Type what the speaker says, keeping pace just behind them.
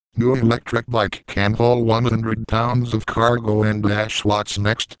New electric bike can haul 100 pounds of cargo and dash what's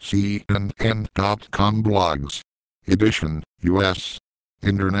next. CNN.com blogs. Edition, US.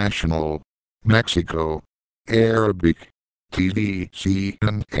 International. Mexico. Arabic. TV,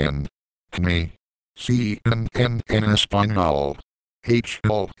 CNN. CNE. CNN en Español.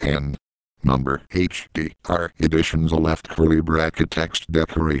 HLN. Number HDR editions. A left curly bracket text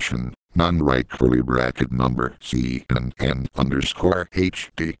decoration. Non-right curly bracket number CNN underscore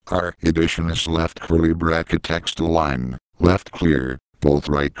HDR edition is left curly bracket text line. Left clear. Both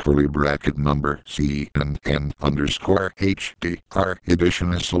right curly bracket number CNN underscore HDR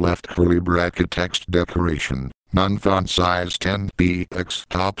edition is left curly bracket text decoration. Non-font size 10 px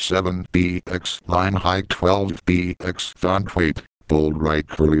top 7 px line height 12 px font weight. Bold right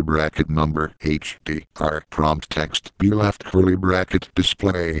curly bracket number HDR prompt text B left curly bracket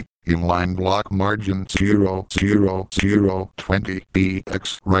display. Inline block margin 0, 0, 0, 20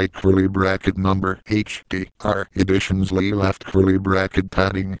 px right curly bracket number HDR editions lay left curly bracket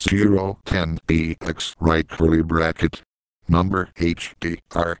padding 0, 10 px right curly bracket number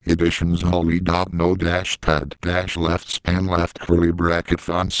HDR editions holy dot no dash pad dash left span left curly bracket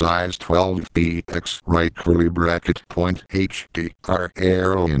font size 12 px right curly bracket point HDR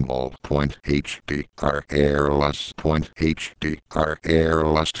arrow involve point HDR arrowless point HDR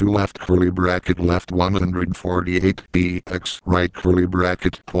arrowless to left curly bracket left 148 px right curly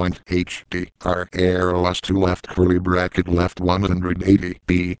bracket point HDR arrowless to left curly bracket left 180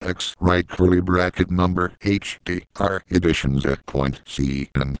 px right curly bracket number HDR editions at point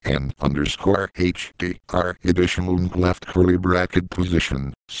CNN underscore HDR edition left curly bracket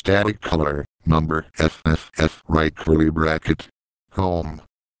position static color number FFF right curly bracket home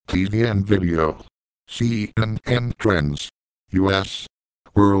TV and video CNN trends US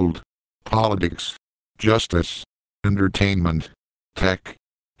world politics justice entertainment tech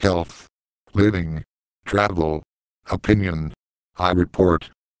health living travel opinion iReport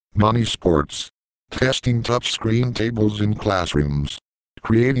money sports testing touchscreen tables in classrooms.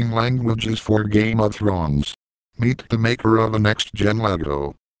 Creating languages for Game of Thrones. Meet the maker of a next-gen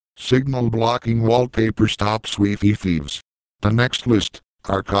Lego. Signal blocking wallpaper stops Wi-Fi thieves. The next list.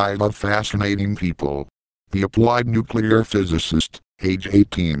 Archive of fascinating people. The applied nuclear physicist, age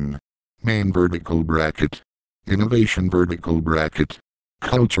 18. Main vertical bracket. Innovation vertical bracket.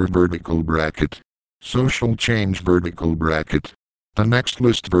 Culture vertical bracket. Social change vertical bracket. The next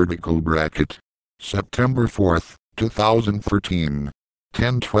list vertical bracket. September 4th, 2013.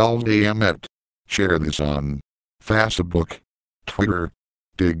 10:12 a.m. at. Share this on Facebook, Twitter,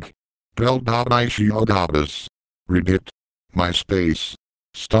 Dig, Bell.io.us, Reddit, MySpace.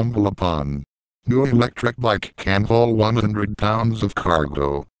 Stumble upon. New electric bike can haul 100 pounds of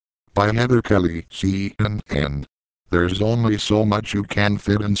cargo. By Heather Kelly, CNN. There's only so much you can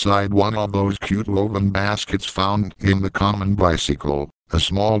fit inside one of those cute woven baskets found in the common bicycle. A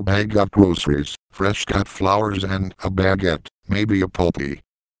small bag of groceries, fresh cut flowers and a baguette, maybe a pulpy.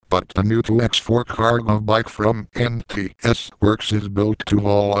 But the new X4 cargo bike from NTS Works is built to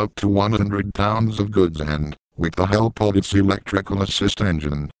haul up to 100 pounds of goods and, with the help of its electrical assist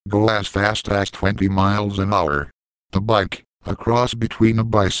engine, go as fast as 20 miles an hour. The bike, a cross between a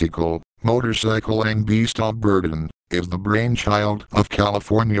bicycle, motorcycle and beast of burden, is the brainchild of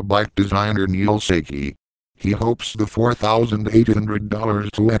California bike designer Neil Saki. He hopes the $4,800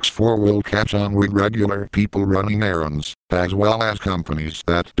 X4 will catch on with regular people running errands, as well as companies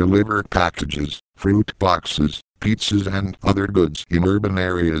that deliver packages, fruit boxes, pizzas and other goods in urban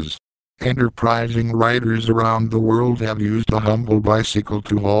areas. Enterprising riders around the world have used a humble bicycle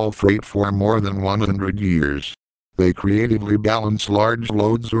to haul freight for more than 100 years. They creatively balance large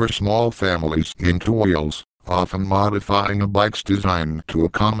loads or small families into wheels, often modifying a bike's design to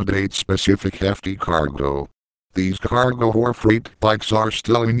accommodate specific hefty cargo. These cargo or freight bikes are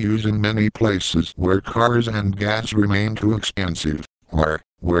still in use in many places where cars and gas remain too expensive, or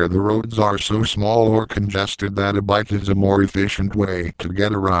where the roads are so small or congested that a bike is a more efficient way to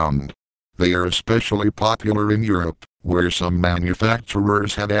get around. They are especially popular in Europe, where some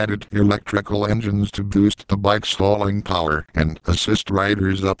manufacturers have added electrical engines to boost the bike's hauling power and assist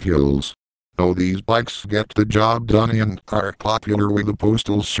riders up hills. Though these bikes get the job done and are popular with the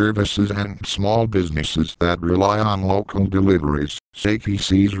postal services and small businesses that rely on local deliveries, Saki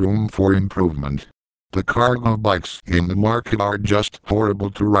sees room for improvement. The cargo bikes in the market are just horrible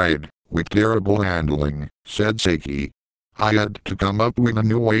to ride, with terrible handling, said Saki. I had to come up with a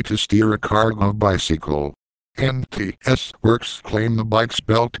new way to steer a cargo bicycle. NTS Works claim the bike's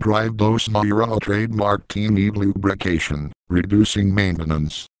belt drive does not trademark team lubrication, reducing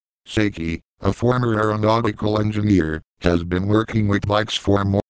maintenance. Saki, a former aeronautical engineer, has been working with bikes for more